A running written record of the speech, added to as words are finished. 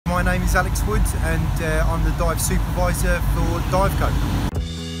my name is Alex Wood and I'm the dive supervisor for Diveco.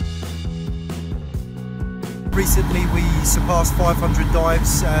 Recently we surpassed 500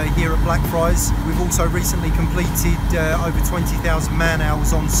 dives here at Blackfriars. We've also recently completed over 20,000 man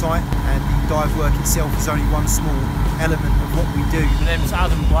hours on site, and the dive work itself is only one small element of what we do. My name's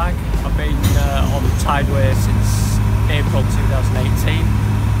Adam Blagg. I've been on Tideway since April 2018.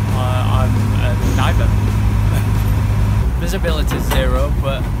 I'm a diver. Visibility is zero,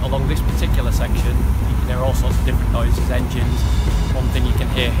 but along this particular section you can hear all sorts of different noises, engines. One thing you can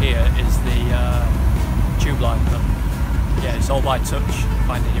hear here is the tube line, but yeah, it's all by touch,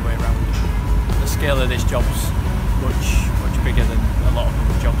 find any way around it. The scale of this job's much bigger than a lot of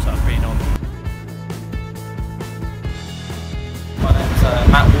other jobs that I've been on. My name's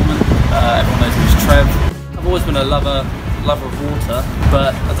Matt Woolman, everyone knows me as Trev. I've always been a lover of water,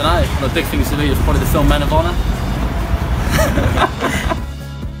 but I don't know, one of the big things to do is probably the film Men of Honor.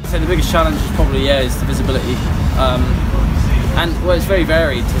 So the biggest challenge is probably, is the visibility. And well, it's very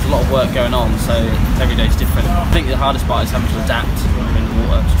varied, there's a lot of work going on, so every day is different. I think the hardest part is having to adapt when you're in the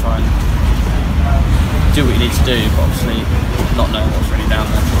water to try and do what you need to do, but obviously not knowing what's really down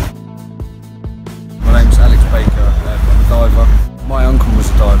there. My name's Alex Baker, I'm a diver. My uncle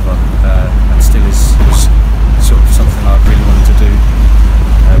was a diver and still is sort of something I really wanted to do.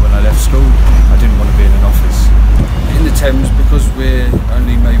 When I left school, I didn't want to be in an office. In the Thames, because we're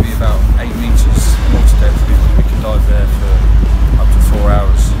only maybe about 8 metres water depth, we can dive there for up to 4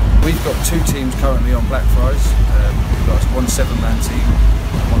 hours. We've got 2 teams currently on Blackfriars. We've got one 7-man team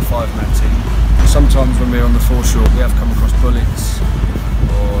and one 5-man team. Sometimes when we're on the foreshore we have come across bullets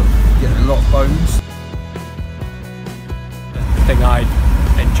or get a lot of bones. The thing I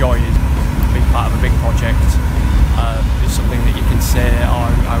enjoy is being part of a big project. It's something that you can say, oh,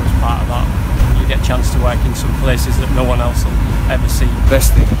 I was part of that. You get a chance to work in some places that no one else will ever see. The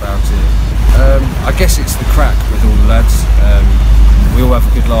best thing about it, I guess it's the crack with all the lads. We all have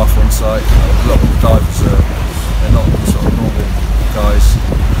a good laugh on site. A lot of the divers they're not sort of normal guys.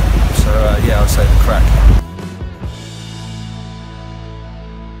 So yeah, I'd say the crack.